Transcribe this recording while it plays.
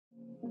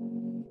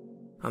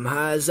I'm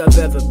high as I've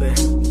ever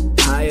been,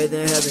 higher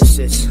than heaven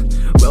sits.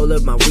 Roll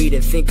up my weed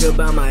and think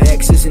about my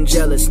exes and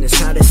jealousness,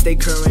 how to stay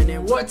current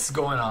and... What's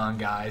going on,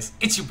 guys?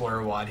 It's your boy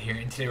Rwad here,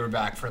 and today we're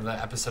back for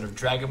another episode of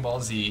Dragon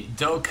Ball Z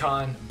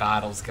Dokkan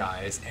Battles,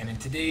 guys. And in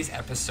today's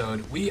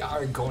episode, we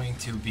are going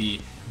to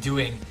be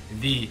doing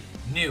the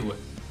new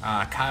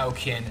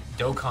Kaioken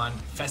Dokkan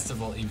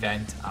Festival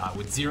event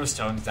with 0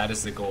 stones. That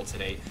is the goal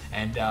today.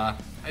 And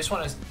I just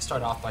want to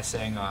start off by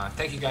saying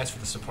thank you guys for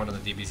the support on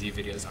the DBZ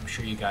videos. I'm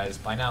sure you guys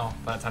by now,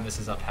 by the time this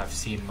is up, have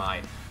seen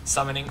my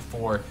summoning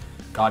for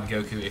God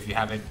Goku. If you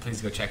haven't,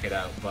 please go check it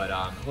out. But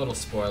a little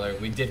spoiler,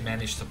 we did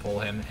manage to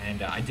pull him,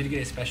 and I did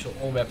get a special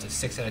all the way up to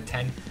 6 out of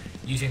 10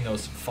 using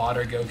those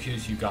fodder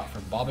Gokus you got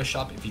from Baba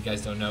Shop. If you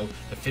guys don't know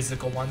the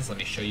physical ones, let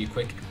me show you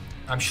quick.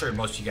 I'm sure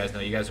most of you guys know.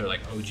 You guys are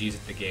like OGs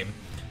at the game.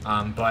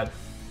 But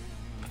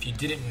if you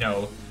didn't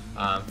know,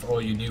 for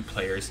all you new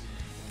players,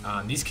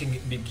 these can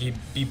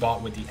be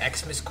bought with the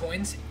Xmas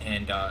coins,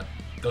 and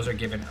those are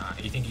given,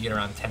 you think you get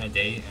around 10 a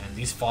day, and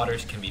these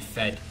fodders can be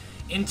fed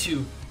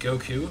into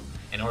Goku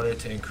in order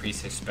to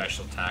increase his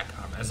special attack.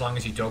 As long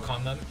as you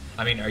Dokkan them,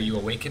 or you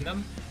awaken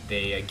them,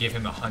 they give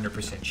him a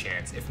 100%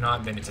 chance. If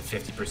not, then it's a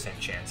 50%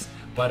 chance.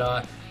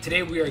 But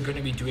today we are going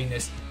to be doing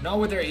this not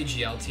with our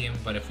AGL team,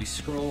 but if we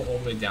scroll all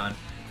the way down,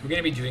 we're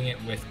going to be doing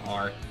it with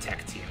our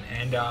tech team.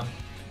 And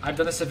I've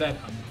done this event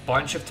a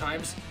bunch of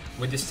times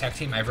with this tech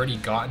team. I've already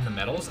gotten the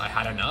medals. I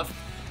had enough,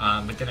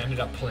 but then I ended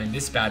up pulling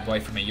this bad boy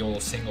from a YOLO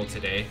single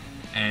today,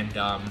 and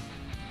I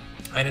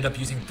ended up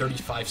using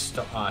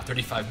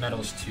 35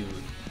 medals to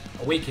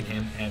awaken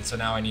him, and so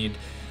now I need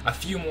a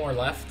few more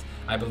left,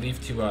 I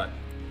believe, to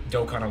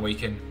Dokkan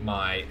awaken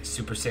my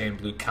Super Saiyan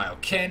Blue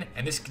Kaioken.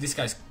 And this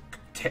guy's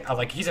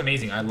he's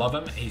amazing. I love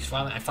him. I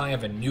finally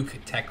have a nuke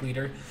tech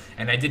leader,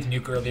 and I did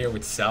nuke earlier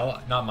with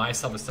Cell, not my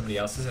Cell, but somebody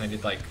else's, and I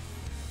did like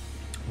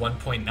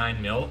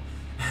 1.9 mil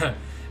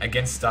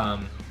against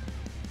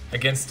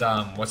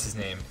what's his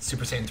name,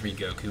 Super Saiyan 3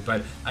 Goku.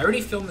 But I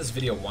already filmed this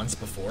video once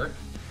before,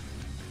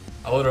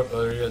 a little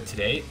earlier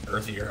today,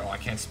 oh I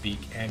can't speak,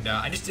 and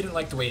I just didn't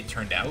like the way it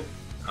turned out.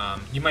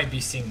 You might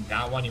be seeing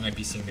that one, you might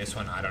be seeing this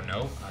one, I don't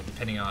know,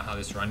 depending on how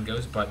this run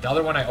goes. But the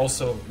other one, I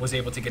also was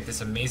able to get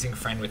this amazing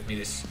friend with me,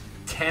 this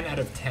 10 out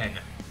of 10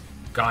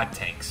 God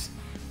Tanks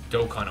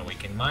Dokkan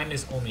Awaken. Mine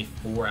is only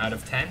 4 out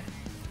of 10.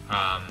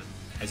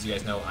 As you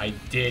guys know, I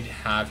did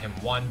have him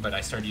 1, but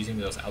I started using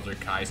those Elder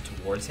Kais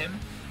towards him,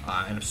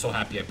 and I'm so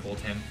happy I pulled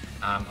him.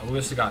 We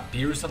also got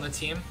Beerus on the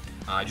team,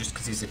 just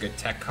because he's a good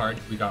tech card.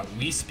 We got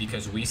Whis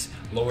because Whis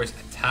lowers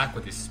attack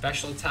with his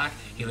special attack.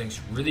 He links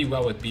really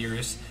well with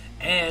Beerus,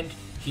 and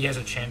he has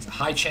a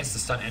high chance to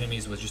stun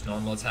enemies with just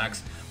normal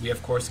attacks. We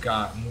of course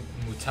got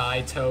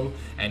Mutaito,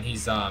 and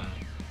he's a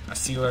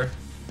sealer,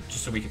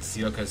 just so we can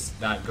seal, because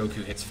that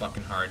Goku hits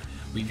fucking hard.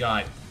 We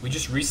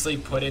just recently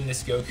put in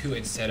this Goku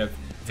instead of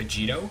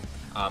Vegito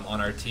on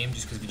our team,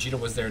 just because Vegito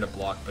was there to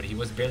block, but he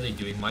was barely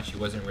doing much. He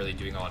wasn't really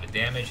doing a lot of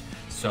damage,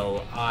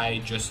 so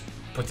I just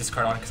put this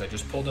card on because I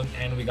just pulled him.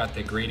 And we got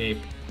the Great Ape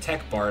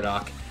Tech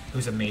Bardock,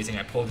 who's amazing.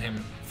 I pulled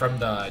him from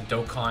the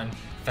Dokkan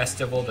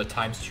Festival, the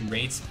 ×2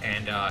 rates,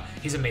 and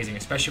he's amazing,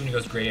 especially when he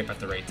goes Great Ape at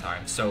the right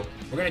time. So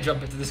we're gonna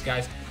jump into this,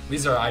 guys.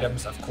 These are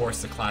items, of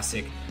course, the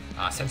classic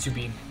Sensu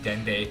Bean,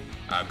 Dende,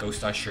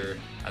 Ghost Usher,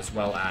 as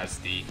well as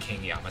the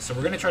King Yama. So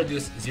we're gonna try to do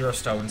this 0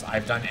 stones.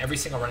 I've done every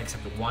single run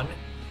except one.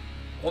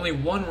 Only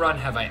one run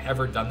have I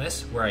ever done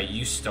this where I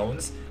used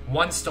stones.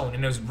 1 stone,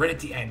 and it was right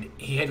at the end.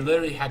 He had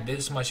literally had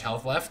this much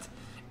health left,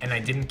 and I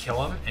didn't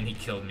kill him, and he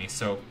killed me.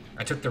 So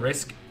I took the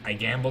risk. I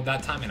gambled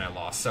that time, and I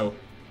lost. So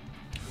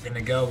we're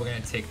gonna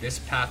take this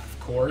path, of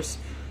course.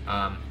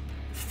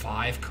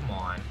 5, come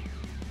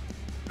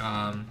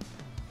on.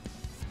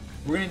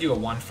 We're gonna do a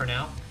 1 for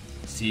now.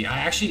 See,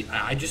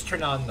 I just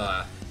turned on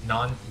the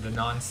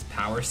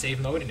non-power save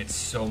mode, and it's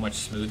so much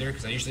smoother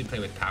because I usually play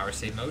with power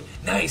save mode.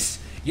 Nice.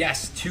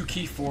 Yes, 2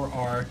 key for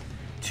our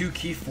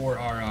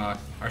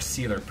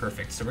sealer.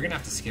 Perfect. So we're gonna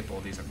have to skip all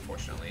these,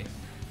 unfortunately.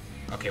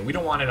 Okay, we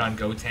don't want it on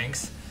Go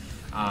Tanks,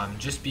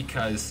 just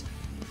because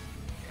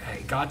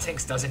God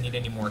Tanks doesn't need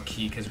any more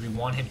key, because we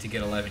want him to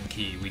get 11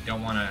 key. We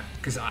don't want to,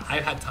 because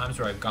I've had times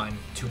where I've gotten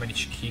too many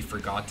key for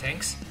God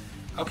Tanks.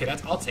 Okay,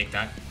 I'll take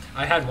that.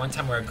 I had one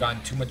time where I've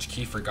gotten too much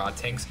key for God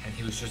Tanks, and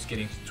he was just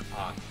getting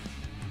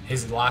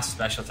his last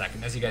special attack.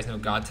 And as you guys know,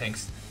 God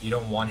Tanks, you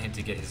don't want him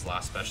to get his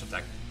last special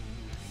attack.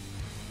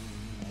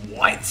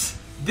 What?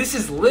 This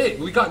is lit.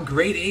 We got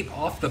Great Ape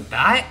off the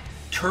bat,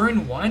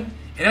 turn 1, and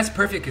that's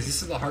perfect because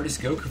this is the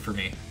hardest Goku for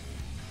me.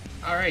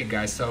 Alright,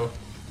 guys, so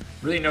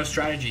really no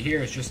strategy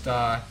here. It's just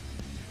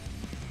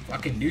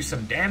fucking do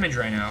some damage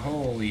right now.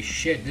 Holy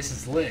shit, this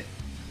is lit.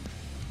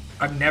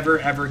 I've never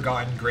ever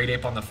gotten Great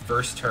Ape on the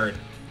first turn.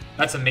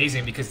 That's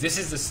amazing, because this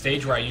is the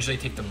stage where I usually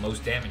take the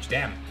most damage.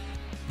 Damn.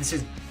 This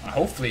is,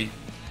 hopefully,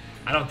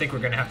 I don't think we're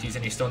going to have to use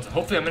any stones.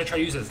 Hopefully I'm going to try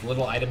to use as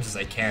little items as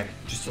I can,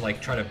 just to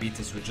like try to beat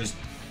this with just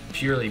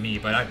purely me.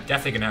 But I'm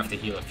definitely going to have to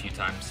heal a few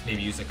times.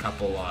 Maybe use a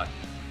couple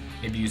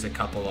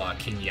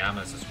King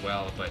Yamas as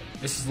well. But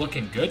this is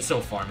looking good so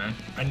far, man.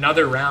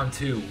 Another round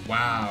too.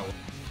 Wow.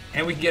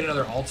 And we can get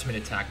another ultimate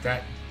attack.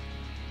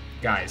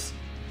 Guys,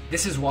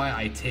 this is why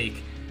I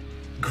take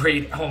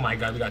grade... Oh my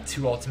god, we got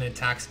 2 ultimate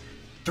attacks.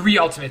 3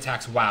 ultimate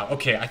attacks. Wow.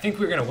 Okay, I think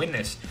we're going to win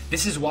this.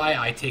 This is why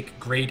I take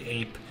grade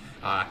Ape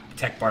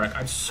Tech Bardock.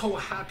 I'm so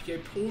happy I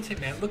pulled him,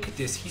 man. Look at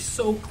this. He's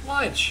so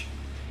clutch.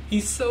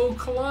 He's so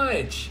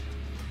clutch.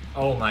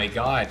 Oh my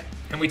god.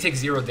 And we take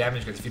 0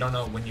 damage, because if you don't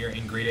know, when you're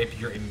in grade Ape,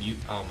 you're immune.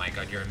 Oh my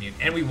god, you're immune.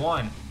 And we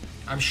won.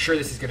 I'm sure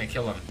this is going to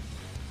kill him.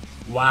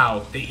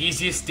 Wow. The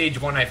easiest stage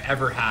 1 I've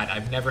ever had.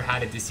 I've never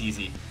had it this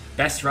easy.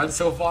 Best run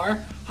so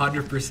far?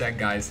 100%,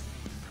 guys.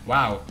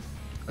 Wow.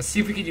 Let's see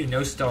if we can do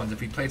no stones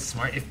if we play it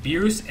smart. If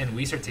Beerus and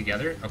Whis are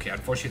together, okay,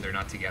 unfortunately they're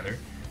not together,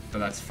 but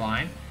that's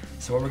fine.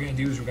 So what we're going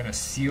to do is we're going to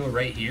seal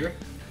right here.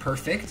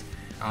 Perfect.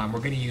 We're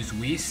going to use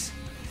Whis.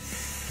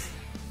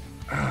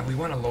 We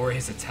want to lower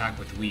his attack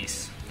with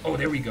Whis. Oh,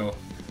 there we go.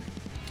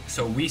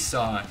 So Whis,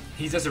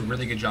 he does a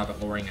really good job at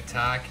lowering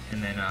attack.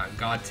 And then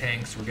God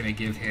Tanks, we're going to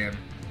give him...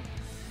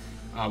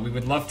 we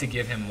would love to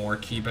give him more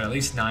ki, but at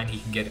least 9 he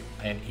can get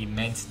an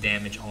immense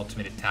damage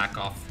ultimate attack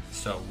off.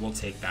 So we'll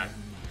take that.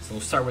 So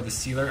we'll start with the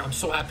Sealer. I'm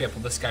so happy I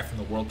pulled this guy from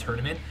the World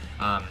Tournament.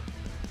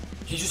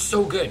 He's just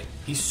so good.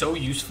 He's so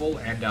useful,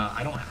 and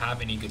I don't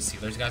have any good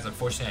Sealers, guys.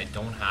 Unfortunately, I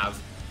don't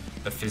have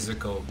the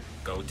physical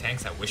Go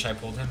Tanks. I wish I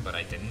pulled him, but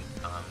I didn't.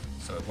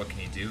 So what can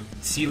you do?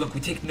 See, look,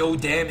 we take no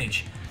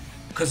damage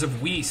because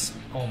of Whis.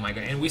 Oh my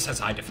god, and Whis has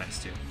high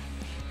defense too.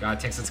 God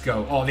Tanks, let's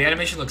go. Oh, the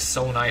animation looks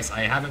so nice.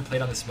 I haven't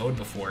played on this mode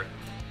before.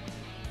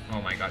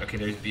 Oh my god. Okay,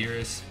 there's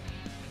Beerus.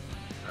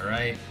 All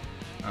right.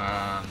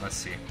 Let's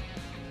see.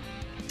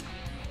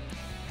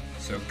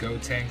 So Go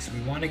Tanks, we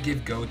want to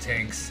give Go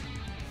Tanks.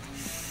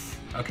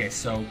 Okay,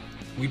 so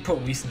we put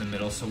Whis in the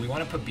middle, so we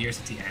want to put Beerus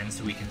at the end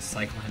so we can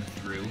cycle him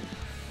through.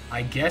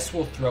 I guess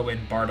we'll throw in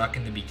Bardock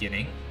in the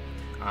beginning.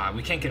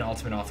 We can't get an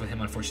ultimate off with him,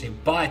 unfortunately,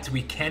 but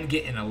we can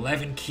get an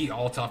 11 key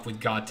ult off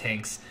with God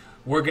Tanks.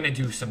 We're going to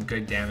do some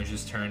good damage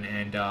this turn,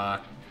 and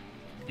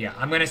yeah,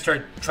 I'm going to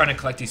start trying to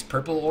collect these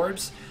purple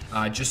orbs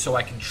just so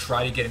I can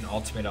try to get an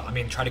ultimate,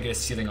 try to get a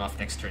sealing off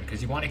next turn,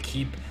 because you want to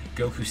keep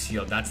Goku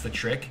sealed. That's the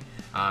trick.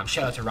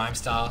 Shout out to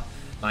Rhymestyle,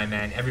 my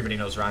man. Everybody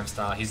knows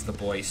Rhymestyle. He's the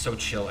boy. He's so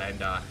chill,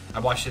 and I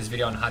watched his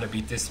video on how to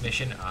beat this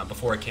mission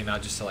before it came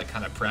out just to like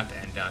kind of prep,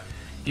 and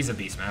he's a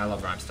beast, man. I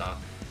love Rhymestyle.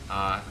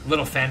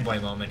 Little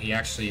fanboy moment. He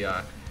actually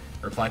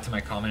replied to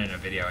my comment in a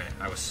video, and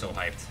I was so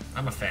hyped.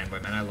 I'm a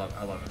fanboy, man. I love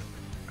him.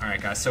 All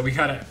right, guys. So we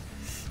gotta.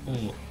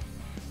 Ooh.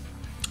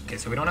 Okay,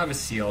 so we don't have a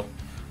seal.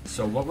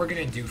 So what we're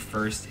gonna do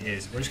first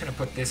is we're just gonna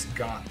put this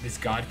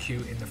God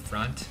Q in the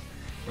front.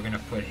 We're gonna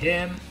put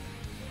him.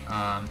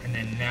 And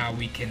then now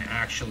we can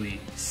actually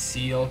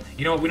seal.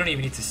 You know what? We don't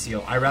even need to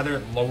seal. I'd rather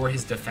lower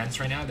his defense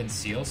right now than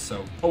seal.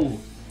 So, oh,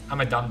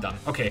 I'm a dum-dum.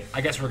 Okay,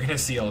 I guess we're going to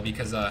seal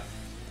because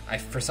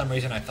for some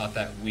reason I thought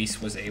that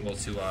Whis was able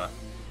to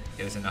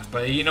get us enough.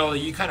 But, you know,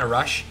 you kind of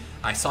rush.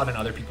 I saw it in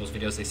other people's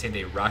videos. They say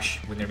they rush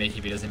when they're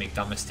making videos. They make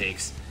dumb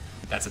mistakes.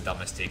 That's a dumb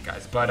mistake,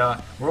 guys.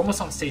 But we're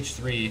almost on stage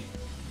 3.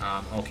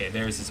 Okay,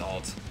 there's his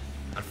ult.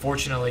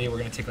 Unfortunately, we're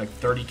going to take like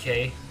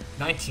 30k.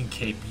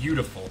 19k,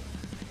 beautiful.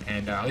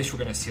 And at least we're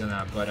going to seal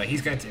now, but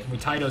he's going to,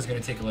 Mutaito is going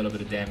to take a little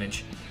bit of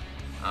damage.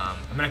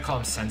 I'm going to call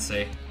him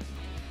Sensei,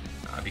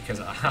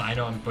 because I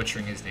know I'm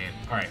butchering his name.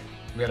 Alright,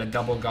 we got a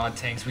double God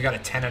Tanks, we got a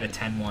 10 out of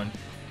 10 one.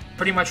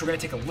 Pretty much we're going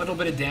to take a little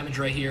bit of damage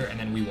right here, and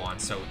then we won.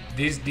 So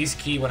these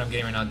key, what I'm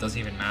getting right now, doesn't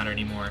even matter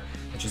anymore.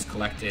 Let's just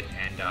collect it,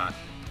 and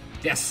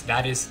yes,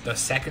 that is the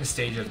second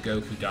stage of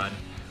Goku done.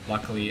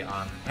 Luckily,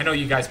 I know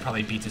you guys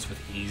probably beat this with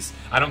ease.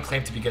 I don't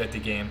claim to be good at the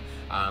game.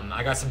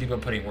 I got some people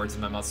putting words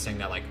in my mouth saying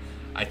that, like,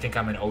 I think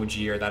I'm an OG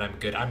or that I'm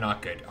good. I'm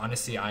not good.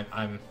 Honestly,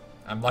 I'm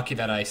lucky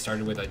that I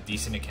started with a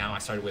decent account. I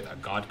started with a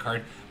God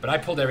card, but I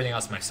pulled everything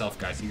else myself,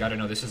 guys. You got to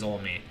know this is all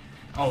me.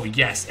 Oh,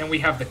 yes, and we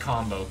have the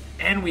combo.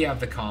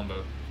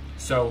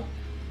 So,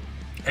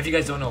 if you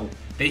guys don't know,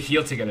 they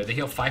heal together. They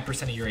heal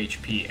 5% of your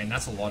HP, and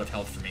that's a lot of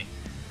health for me.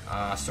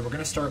 So we're going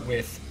to start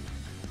with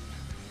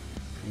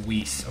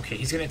Whis. Okay,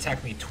 he's going to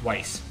attack me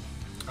twice.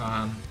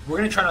 We're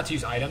going to try not to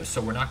use items,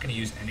 so we're not going to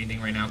use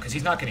anything right now, because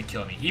he's not going to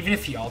kill me. Even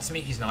if he ults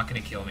me, he's not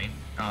going to kill me.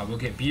 We'll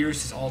get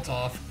Beerus' ult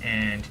off,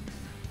 and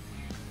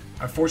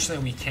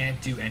unfortunately we can't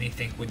do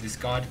anything with this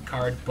God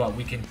card, but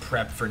we can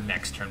prep for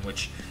next turn,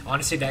 which,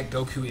 honestly, that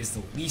Goku is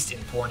the least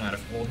important out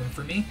of all of them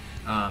for me.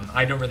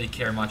 I don't really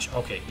care much.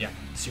 Okay, yeah,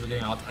 so we're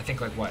getting ult, I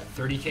think, like, what,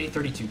 30k?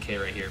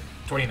 32k right here.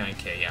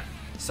 29k, yeah,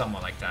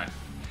 somewhat like that.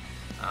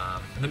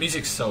 And the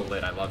music's so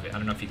lit, I love it. I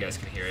don't know if you guys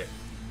can hear it,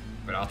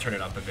 but I'll turn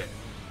it up a bit.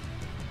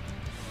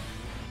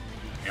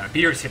 Yeah,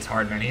 Beerus hits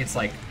hard, man. He hits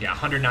like, yeah,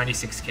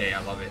 196k.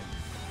 I love it.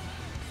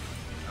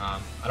 I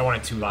don't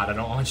want it too loud. I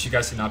don't want you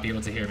guys to not be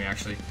able to hear me,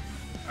 actually.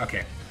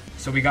 Okay,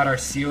 so we got our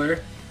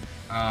Sealer.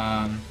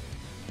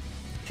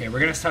 Okay, we're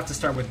going to have to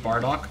start with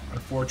Bardock,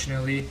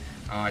 unfortunately.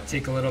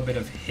 Take a little bit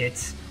of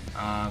hits.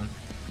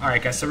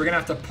 Alright, guys, so we're going to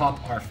have to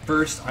pop our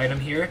first item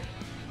here.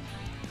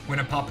 We're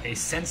going to pop a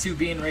Sensu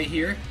Bean right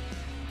here.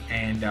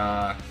 And,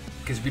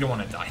 because we don't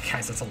want to die,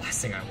 guys. That's the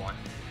last thing I want.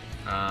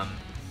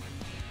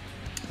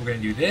 We're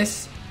going to do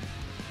this.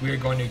 We are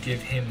going to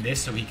give him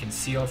this so he can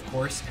seal, of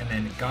course. And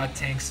then God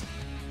Tanks.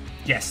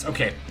 Yes,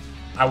 okay.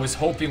 I was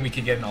hoping we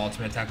could get an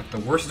ultimate attack off. The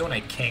worst is when I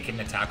can't get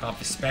an attack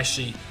off,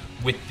 especially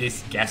with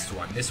this guest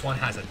one. This one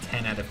has a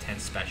 10 out of 10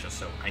 special,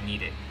 so I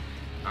need it.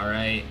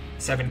 Alright,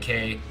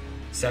 7k,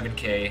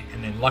 7k,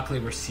 and then luckily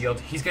we're sealed.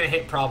 He's going to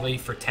hit probably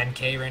for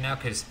 10k right now,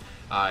 because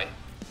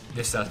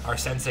our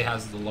sensei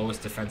has the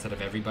lowest defense out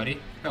of everybody.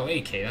 Oh,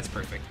 8k, that's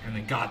perfect. And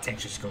then God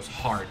Tanks just goes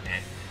hard,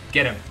 man.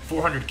 Get him.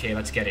 400k,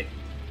 let's get it.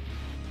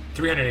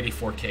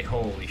 384k,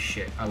 holy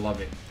shit. I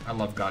love it. I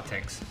love God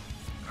Tanks.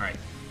 Alright,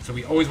 so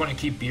we always want to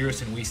keep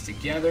Beerus and Whis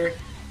together.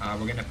 We're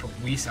going to put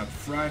Whis up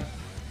front.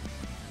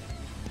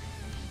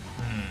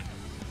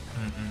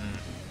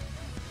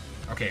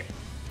 Okay.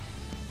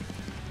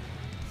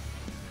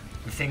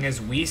 The thing is,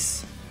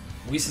 Whis'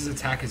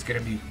 attack is going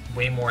to be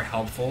way more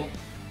helpful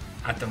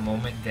at the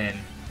moment than...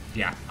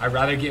 Yeah, I'd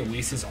rather get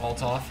Whis'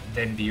 ult off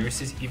than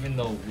Beerus's, even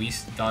though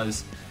Whis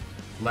does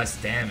less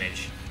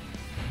damage.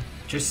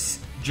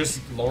 Just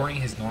lowering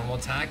his normal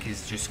attack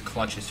is just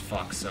clutch as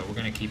fuck, so we're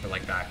going to keep it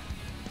like that.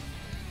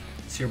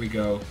 So here we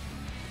go.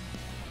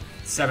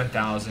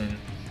 7,000.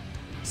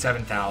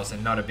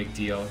 7,000, not a big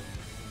deal.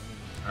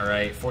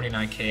 Alright,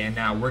 49k, and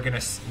now we're gonna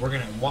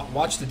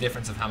watch the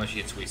difference of how much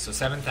he hits Whis. So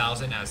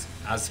 7,000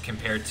 as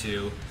compared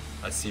to,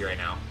 let's see right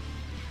now.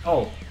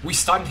 Oh, we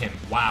stunned him.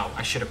 Wow,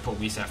 I should have put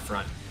Whis at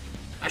front.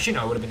 Actually,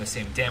 no, it would have been the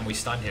same. Damn, we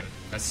stunned him.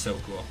 That's so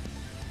cool.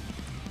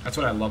 That's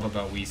what I love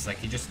about Whis.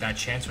 Like, that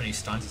chance when he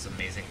stuns is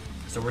amazing.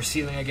 So we're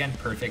sealing again,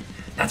 perfect.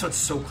 That's what's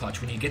so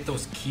clutch when you get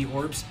those key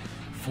orbs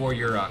for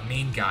your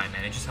main guy,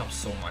 man. It just helps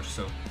so much.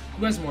 So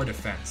who has more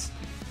defense?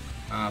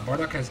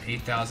 Bardock has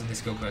 8,000,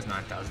 this Goku has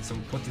 9,000, so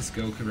we'll put this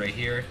Goku right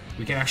here.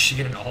 We can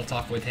actually get an ult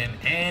off with him,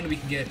 and we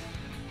can get...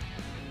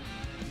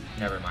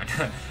 Never mind.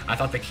 I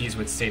thought the keys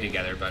would stay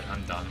together, but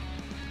I'm dumb.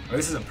 Oh,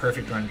 this is a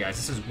perfect run, guys.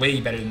 This is way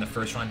better than the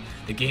first run.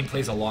 The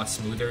gameplay's a lot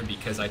smoother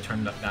because I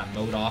turned that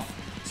mode off,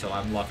 so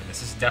I'm loving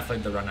this. This is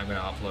definitely the run I'm going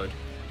to upload.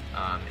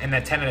 And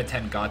that 10 out of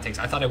 10 God Tanks.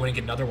 I thought I wouldn't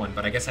get another one,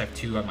 but I guess I have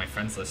 2 on my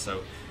friends list,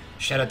 so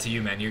shout out to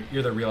you, man.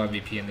 You're the real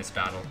MVP in this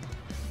battle.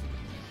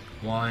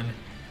 1,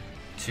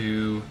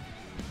 2...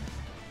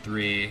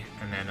 3,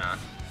 and then now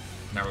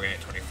we're gonna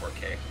hit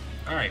 24k.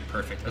 Alright,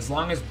 perfect. As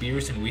long as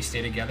Beerus and Whis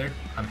stay together,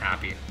 I'm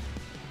happy.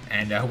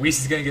 And Whis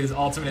is gonna get his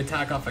ultimate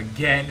attack off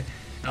again.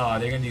 Oh,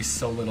 they're gonna do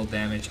so little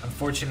damage.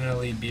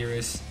 Unfortunately,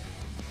 Beerus,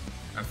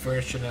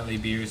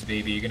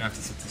 baby, you're gonna have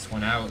to sit this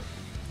one out.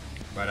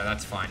 But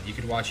that's fine. You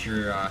could watch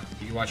your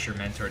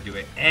mentor do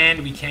it.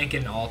 And we can't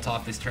get an ult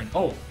off this turn.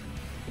 Oh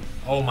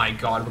my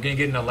God, we're gonna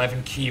get an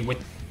 11 key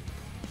with.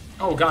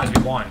 Oh guys,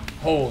 we won.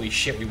 Holy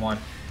shit, we won.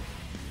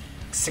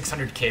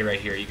 600k right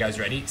here. You guys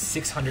ready?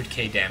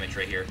 600k damage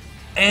right here.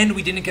 And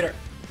we didn't get our...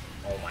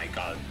 Oh my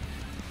God.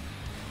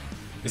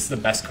 This is the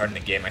best card in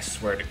the game. I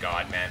swear to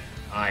God, man.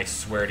 I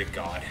swear to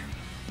God.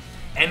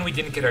 And we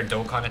didn't get our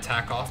Dokkan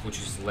attack off, which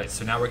is lit.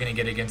 So now we're going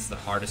to get against the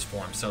hardest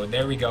form. So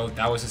there we go.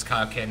 That was his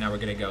Kaioken. Now we're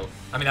going to go...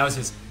 I mean, that was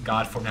his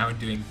God form. Now we're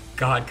doing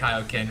God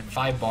Kaioken.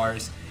 5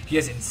 bars. He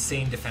has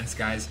insane defense,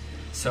 guys.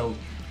 So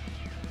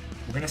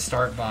we're going to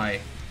start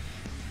by...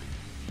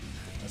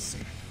 Let's see.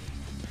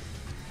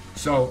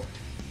 So...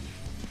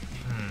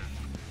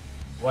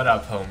 What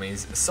up,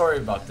 homies? Sorry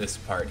about this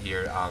part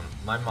here.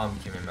 My mom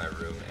came in my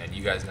room, and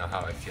you guys know how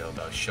I feel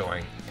about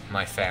showing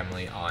my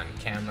family on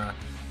camera.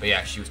 But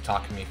yeah, she was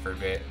talking to me for a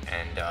bit,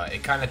 and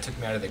it kind of took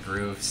me out of the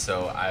groove,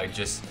 so I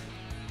just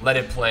let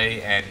it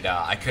play, and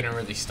I couldn't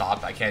really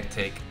stop. I can't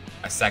take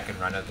a second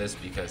run of this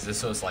because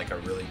this was like a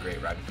really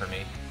great run for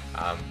me.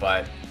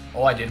 But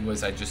all I did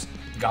was I just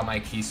got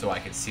my key so I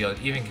could seal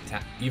it. Even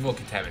Evil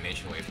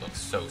Contamination Wave looks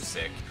so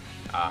sick.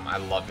 I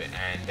love it.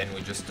 And then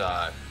we just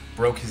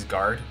broke his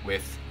guard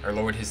with, or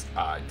lowered his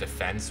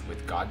defense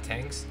with God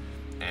Tanks,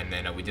 and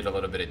then we did a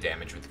little bit of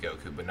damage with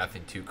Goku, but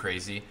nothing too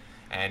crazy.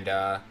 And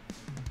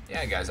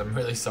yeah, guys, I'm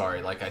really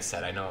sorry. Like I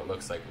said, I know it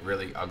looks like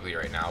really ugly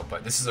right now,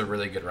 but this is a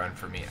really good run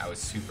for me. I was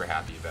super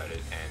happy about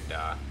it,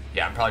 and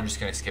yeah, I'm probably just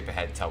gonna skip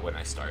ahead until when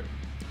I start.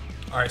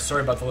 All right,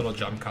 sorry about the little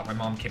jump cut. My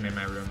mom came in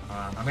my room.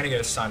 I'm gonna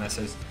get a sign that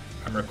says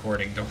I'm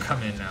recording. Don't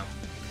come in now.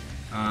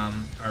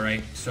 All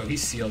right, so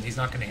he's sealed. He's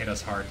not gonna hit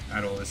us hard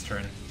at all this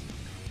turn.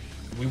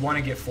 We want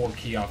to get 4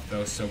 key off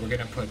though, so we're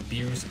going to put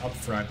Beerus up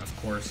front, of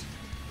course,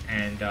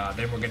 and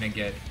then we're going to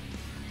get...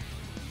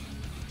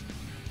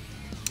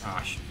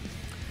 Gosh.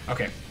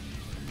 Okay.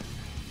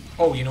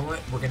 Oh, you know what?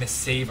 We're going to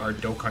save our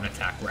Dokkan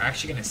attack. We're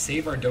actually going to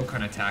save our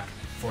Dokkan attack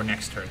for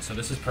next turn, so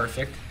this is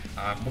perfect.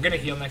 We're going to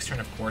heal next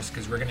turn, of course,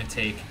 because we're going to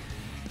take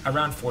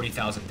around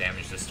 40,000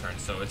 damage this turn,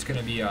 so it's going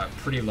to be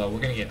pretty low. We're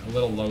going to get a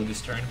little low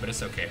this turn, but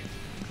it's okay.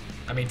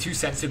 I mean, 2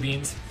 Senzu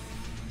Beans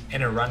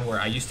in a run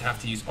where I used to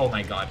have to use... Oh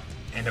my God.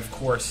 And of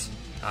course,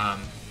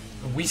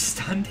 we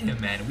stunned him,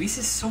 man. Whis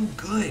is so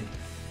good.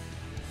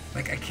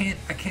 Like I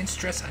can't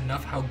stress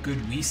enough how good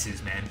Whis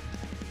is, man.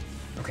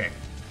 Okay.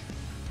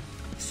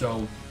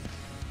 So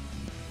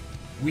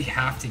we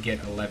have to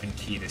get 11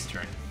 key this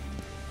turn.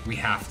 We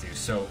have to.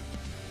 So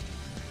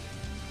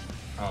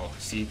oh,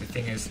 see, the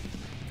thing is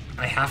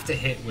I have to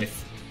hit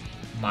with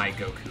my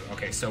Goku.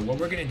 Okay, so what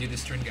we're gonna do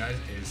this turn, guys,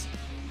 is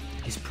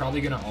he's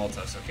probably gonna ult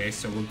us, okay?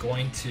 So we're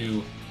going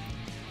to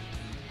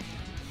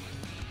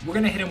we're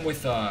gonna hit him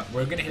with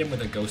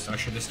a Ghost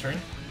Usher this turn,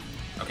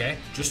 okay?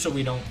 Just so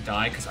we don't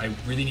die, because I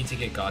really need to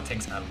get God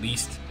Tanks at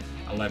least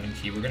 11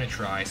 key. We're gonna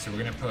try, so we're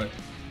gonna put.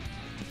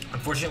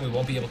 Unfortunately, we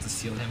won't be able to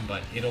seal him,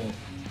 but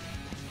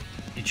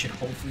it should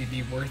hopefully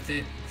be worth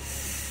it.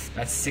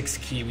 That's 6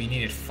 key. We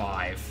needed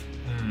 5.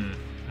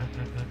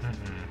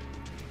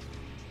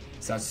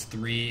 So that's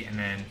 3, and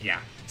then yeah.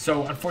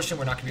 So unfortunately,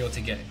 we're not gonna be able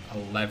to get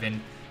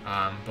 11.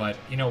 But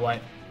you know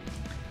what?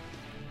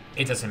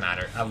 It doesn't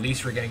matter. At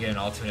least we're gonna get an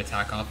ultimate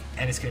attack off,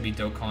 and it's gonna be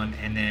Dokkan.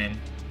 And then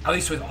at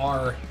least with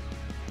ours,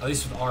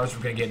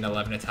 we're gonna get an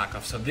 11 attack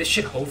off. So this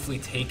should hopefully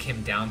take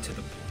him down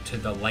to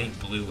the light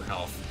blue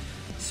health.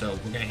 So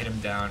we're gonna hit him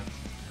down.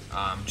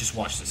 Just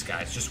watch this,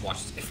 guys. Just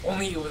watch this. If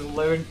only you would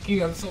 11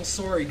 key. I'm so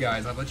sorry,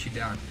 guys. I let you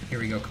down. Here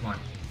we go. Come on.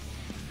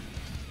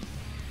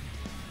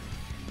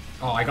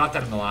 Oh, I got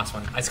that in the last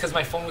one. It's because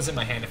my phone was in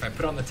my hand. If I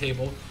put it on the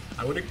table,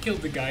 I would have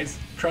killed the guys.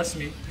 Trust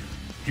me.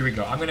 Here we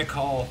go. I'm gonna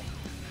call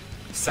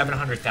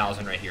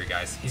 700,000 right here,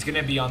 guys. He's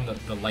gonna be on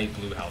the light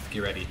blue health.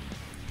 Get ready.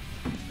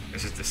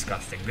 This is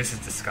disgusting. This is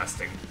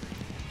disgusting.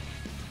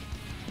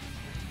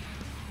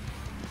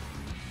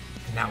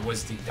 And that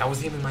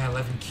wasn't even my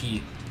 11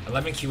 key.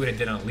 11 key would have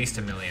done at least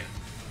 $1 million.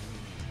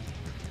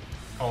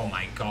 Oh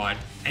my god.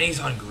 And he's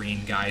on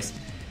green, guys.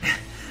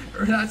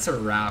 That's a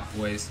wrap,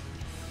 boys.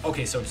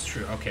 Okay, so it's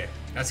true. Okay,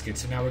 that's good.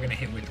 So now we're gonna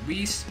hit with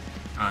Whis.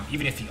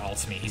 Even if he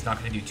ults me, he's not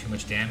gonna do too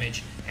much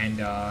damage. And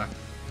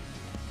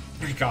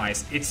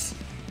guys,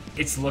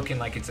 it's looking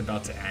like it's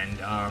about to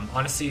end.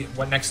 Honestly,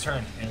 what next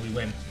turn and we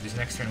win? This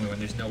next turn we win.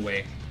 There's no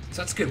way.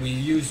 So that's good. We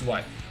used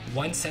what?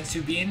 1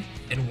 Sensu Bean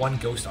and 1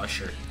 Ghost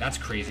Usher. That's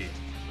crazy.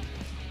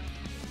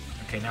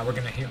 Okay, now we're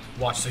gonna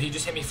watch. So he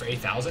just hit me for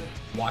 8,000.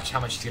 Watch how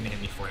much he's gonna hit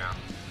me for now.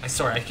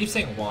 Sorry, I keep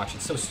saying watch.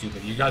 It's so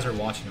stupid. You guys are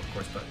watching, of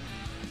course, but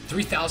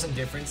 3,000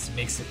 difference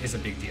is a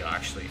big deal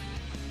actually.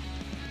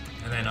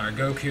 And then our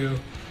Goku,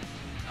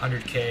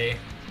 100k,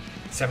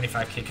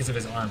 75k because of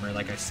his armor,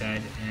 like I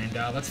said. And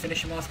let's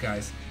finish him off,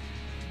 guys.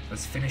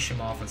 Let's finish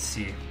him off. Let's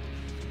see.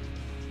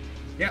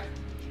 Yep.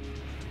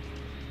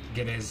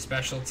 Get his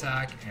special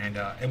attack,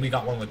 and we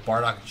got one with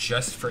Bardock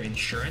just for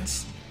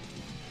insurance.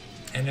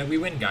 And then we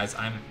win, guys.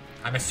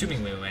 I'm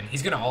assuming we win.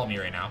 He's gonna ult me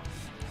right now,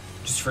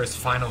 just for his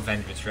final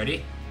vengeance.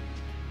 Ready?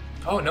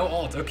 Oh, no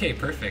ult. Okay,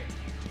 perfect.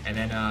 And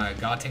then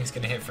God Tank's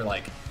gonna hit for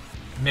like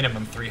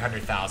minimum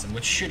 300,000,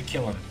 which should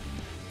kill him.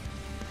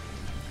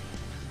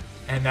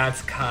 And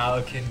that's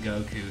Cayman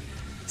Goku.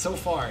 So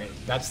far,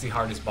 that's the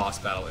hardest boss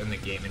battle in the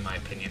game, in my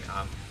opinion.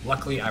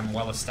 Luckily, I'm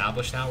well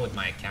established now with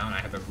my account. I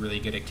have a really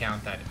good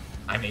account that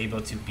I'm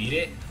able to beat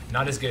it.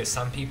 Not as good as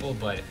some people,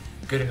 but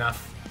good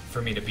enough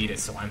for me to beat it,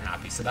 so I'm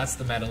happy. So that's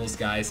the medals,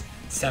 guys.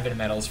 7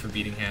 medals for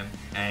beating him,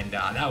 and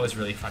that was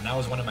really fun. That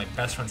was one of my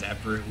best runs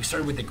ever. We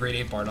started with the grade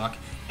 8 Bardock,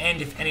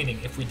 and if anything,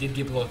 if we did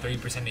get below 30%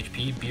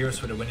 HP,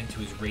 Beerus would have went into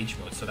his rage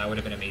mode, so that would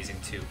have been amazing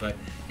too. But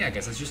yeah,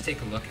 guys, let's just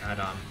take a look at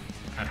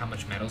how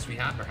much medals we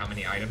have, or how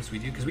many items we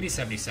do, because we need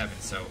 77,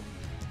 so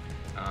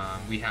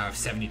we have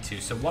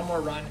 72. So one more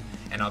run,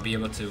 and I'll be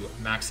able to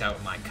max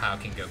out my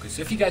Cayman Goku.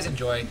 So if you guys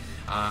enjoy,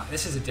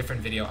 this is a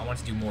different video. I want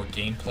to do more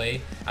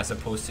gameplay as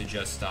opposed to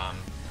just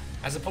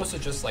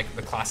like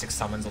the classic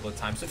summons all the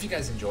time. So if you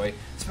guys enjoy,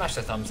 smash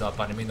the thumbs up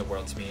button. It means the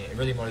world to me. It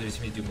really motivates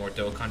me to do more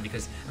Dokkan,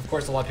 because of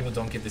course a lot of people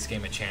don't give this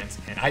game a chance,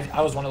 and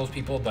I was one of those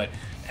people. But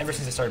ever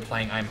since I started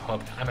playing, I'm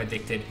hooked. I'm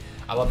addicted.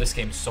 I love this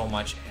game so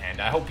much,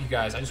 and I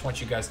just want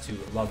you guys to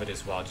love it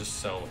as well, just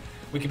so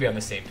we can be on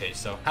the same page.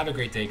 So have a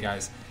great day,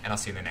 guys, and I'll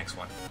see you in the next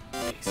one.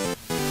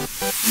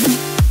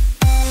 Peace.